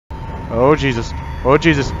Oh Jesus. Oh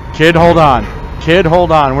Jesus. Kid, hold on. Kid,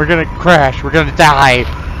 hold on. We're gonna crash. We're gonna die.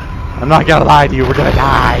 I'm not gonna lie to you. We're gonna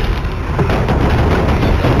die.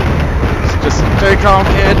 Just stay calm,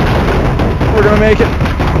 kid. We're gonna make it.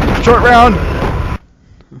 Short round.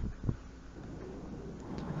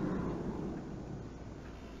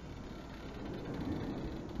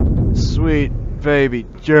 Sweet baby.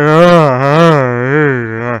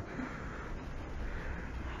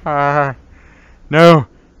 No,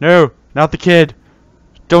 no, not the kid.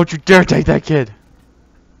 Don't you dare take that kid.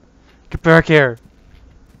 Get back here.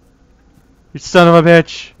 You son of a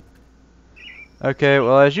bitch. Okay,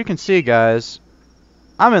 well, as you can see, guys,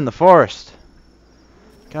 I'm in the forest.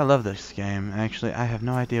 I love this game. Actually, I have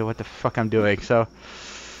no idea what the fuck I'm doing, so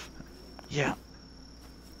yeah.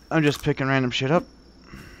 I'm just picking random shit up.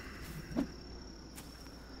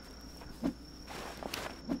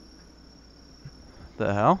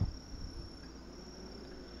 The hell?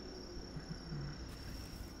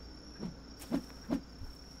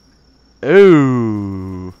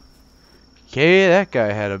 Ooh. Okay, that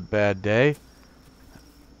guy had a bad day.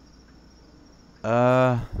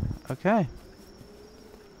 Okay.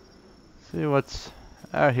 See what's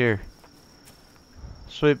out here.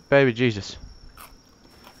 Sweet baby Jesus.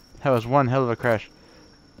 That was one hell of a crash.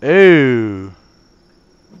 Ooh.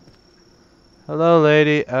 Hello,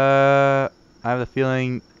 lady. I have the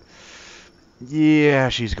feeling... Yeah,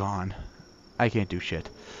 she's gone. I can't do shit.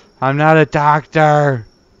 I'm not a doctor!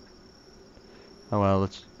 Oh well,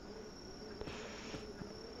 let's...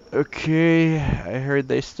 Okay, I heard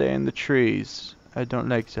they stay in the trees. I don't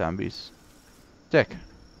like zombies. Dick.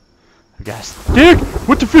 I guess. Dick!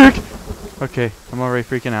 What the frick? Okay, I'm already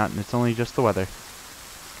freaking out, and it's only just the weather.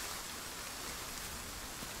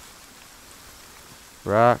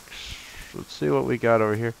 Rocks. Let's see what we got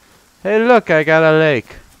over here. Hey, look, I got a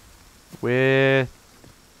lake. With...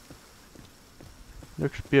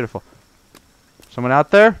 Looks beautiful. Someone out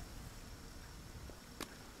there?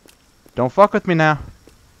 Don't fuck with me now.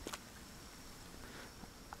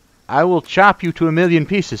 I will chop you to a million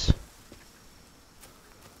pieces.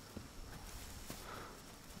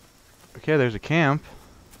 Okay, there's a camp.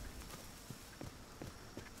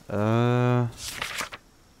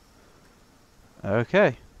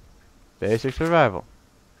 Okay. Basic survival.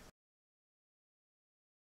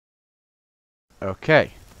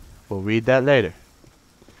 Okay. We'll read that later.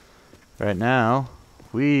 Right now,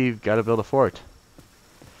 we've got to build a fort.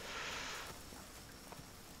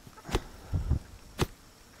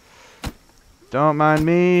 Don't mind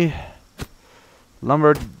me.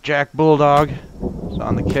 Lumberjack bulldog is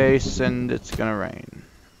on the case, and it's gonna rain.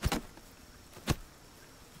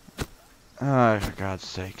 Oh, for God's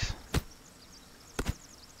sakes.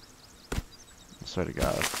 I swear to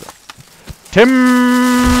God. Timber!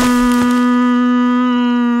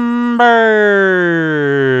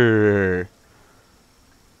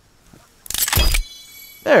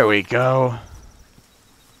 There we go.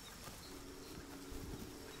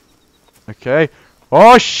 Okay.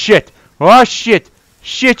 Oh shit! Oh shit!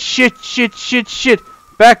 Shit, shit, shit, shit, shit!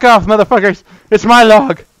 Back off, motherfuckers! It's my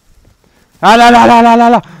log! Ah la la la la la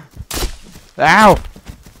la! Ow!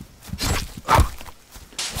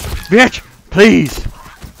 Bitch! Please!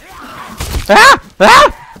 Ah!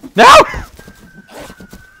 Ah! No!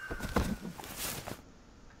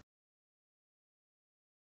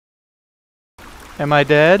 Am I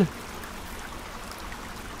dead?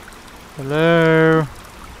 Hello?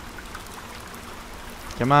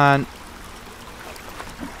 Come on.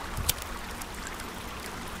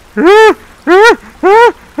 Oh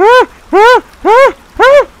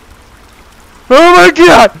my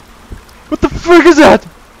God! What the frick is that?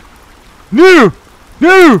 No!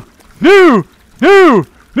 No! No! No!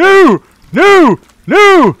 No! No!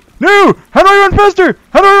 No! No! How do I run faster?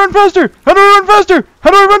 How do I run faster? How do I run faster?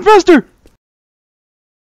 How do I run faster?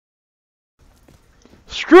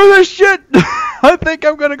 Screw this shit! I think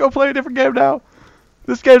I'm gonna go play a different game now.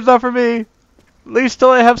 This game's not for me. At least till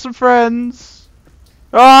I have some friends.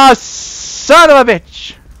 Ah, son of a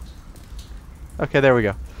bitch! Okay, there we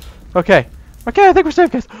go. Okay. Okay, I think we're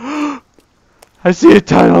safe, guys. I see a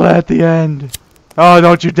tunnel at the end. Oh,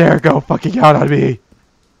 don't you dare go fucking out on me.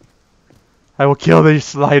 I will kill the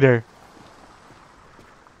slider.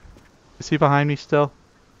 Is he behind me still?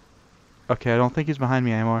 Okay, I don't think he's behind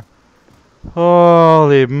me anymore.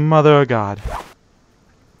 Holy mother of God.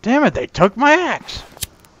 Damn it, they took my axe.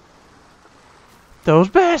 Those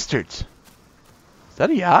bastards. Is that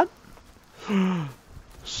a yacht?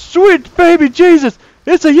 Sweet baby Jesus,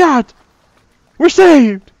 it's a yacht. We're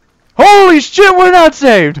saved. Holy shit, we're not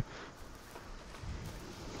saved.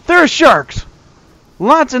 There are sharks.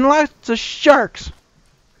 Lots and lots of sharks.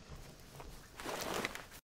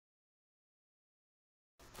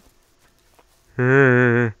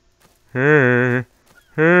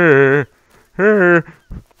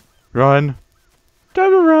 Run.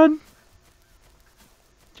 Time to run.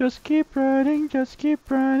 Just keep running, just keep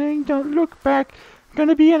running. Don't look back.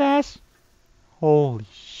 Gonna be an ass. Holy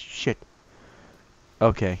shit.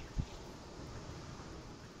 Okay.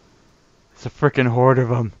 It's a frickin' horde of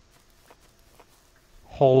them.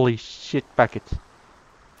 Holy shit buckets.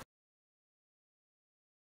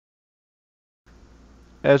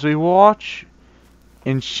 As we watch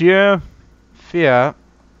in sheer fear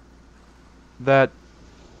that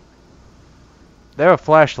they're a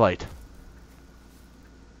flashlight.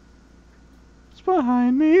 It's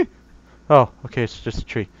behind me. Oh, okay, it's just a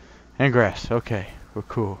tree. And grass. Okay, we're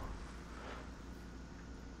cool.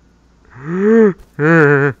 For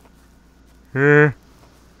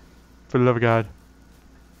the love of God.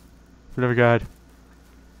 For the love of God.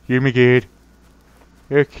 Give me good.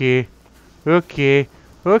 Okay. Okay.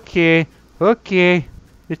 Okay. Okay.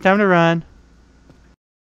 It's time to run.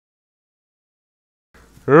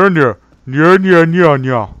 Nya. Nya nya nya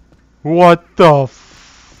nya. What the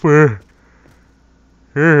f...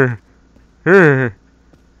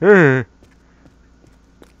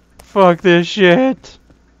 Fuck this shit.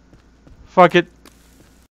 Fuck it.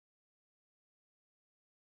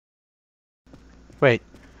 Wait.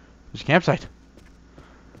 There's a campsite.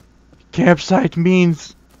 Campsite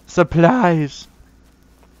means supplies.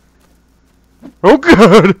 Oh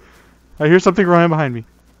god! I hear something running behind me.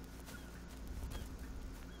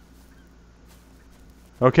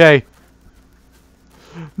 Okay.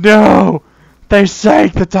 No! They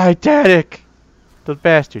sank the Titanic! Those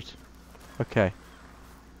bastards. Okay.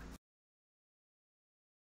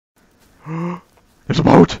 There's a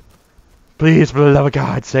boat! Please, for the love of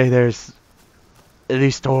God, say there's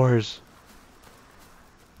any stores.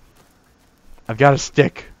 I've got a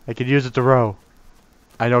stick. I could use it to row.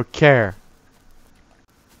 I don't care.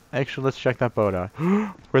 Actually, let's check that boat out.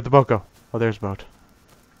 Where'd the boat go? Oh, there's a boat.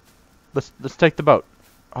 Let's take the boat.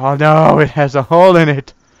 Oh no, it has a hole in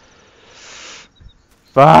it.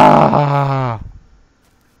 Ah!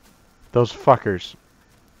 Those fuckers.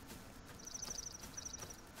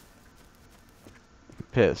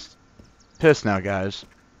 Pissed. Pissed now, guys.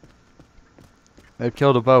 They've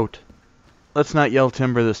killed a boat. Let's not yell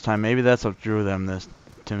timber this time. Maybe that's what drew them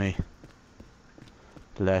to me.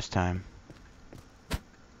 The last time.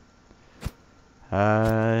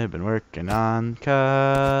 I've been working on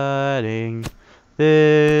cutting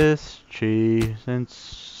this tree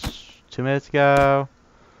since 2 minutes ago.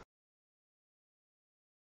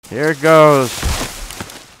 Here it goes.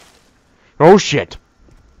 Oh shit.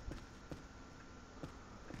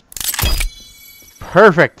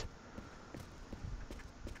 Perfect.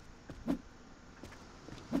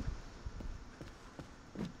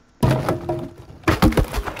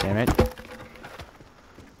 Damn it.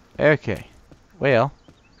 Okay. Well.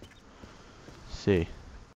 Let's see.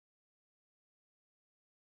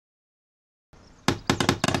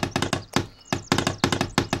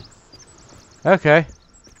 Okay.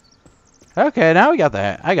 Okay, now we got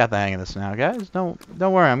I got the hang of this now, guys. Don't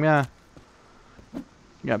worry. I'm gonna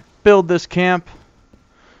build this camp.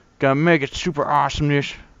 Gonna make it super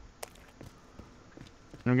awesome-ish.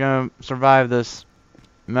 I'm gonna survive this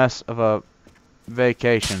mess of a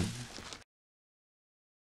vacation.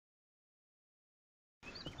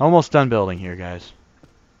 Almost done building here, guys.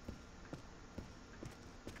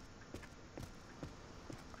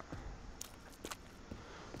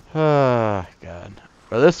 Ah, God.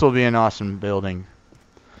 Well, this will be an awesome building.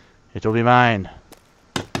 It will be mine.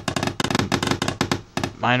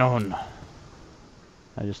 Mine own.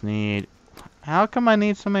 I just need... How come I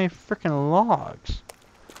need so many freaking logs?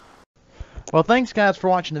 Well, thanks guys for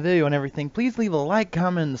watching the video and everything. Please leave a like,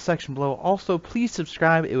 comment in the section below. Also, please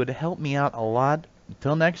subscribe. It would help me out a lot.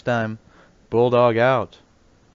 Until next time, Bulldog out.